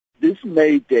this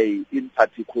May Day in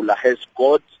particular has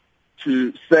got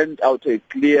to send out a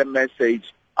clear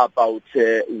message about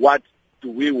what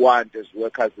do we want as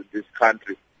workers in this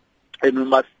country. And we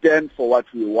must stand for what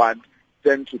we want,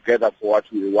 stand together for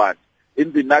what we want.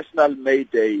 In the National May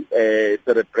Day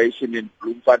celebration in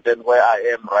Bloemfontein, where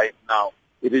I am right now,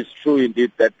 it is true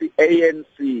indeed that the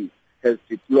ANC has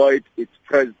deployed its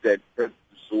President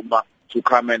Zuma, to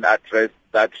come and address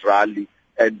that rally.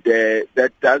 And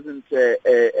that doesn't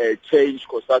change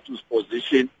COSATU's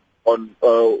position on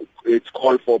its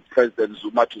call for President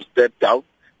Zuma to step down.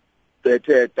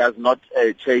 That does not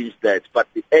change that. But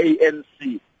the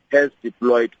ANC has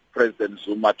deployed President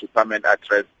Zuma to come and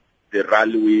address the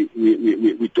rally.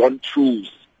 We don't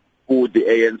choose who the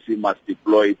ANC must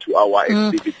deploy to our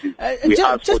activities. We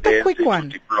ask for the ANC quick one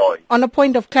to deploy. On a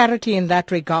point of clarity in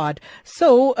that regard.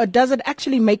 So does it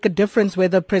actually make a difference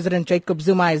whether President Jacob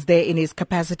Zuma is there in his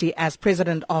capacity as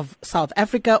President of South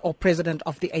Africa or President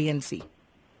of the ANC?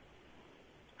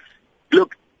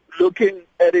 Looking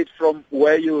at it from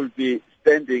where you will be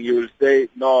standing, you will say,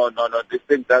 no, this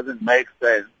thing doesn't make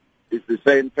sense. It's the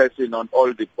same person on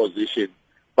all the positions.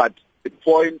 But the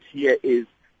point here is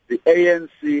the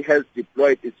ANC has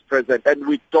deployed its president, and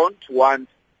we don't want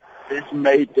this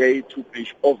May Day to be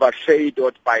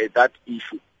overshadowed by that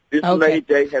issue. This May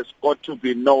Day has got to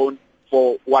be known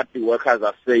for what the workers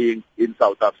are saying in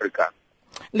South Africa.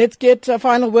 Let's get a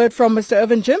final word from Mr.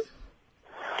 Irvin Jim.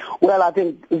 Well, I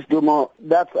think, Ms. Duma,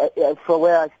 that's from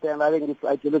where I stand, I think it's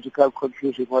ideological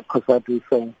confusion what COSATU is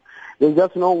saying. There's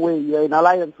just no way you're in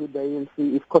alliance with the ANC.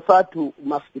 If COSATU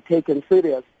must be taken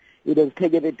serious, it has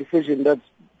taken a decision that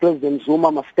President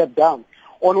Zuma must step down.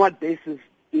 On what basis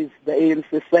is the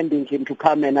ANC sending him to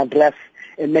come and address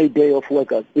a May Day of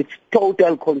workers? It's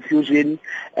total confusion,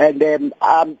 and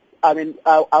I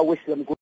wish them good.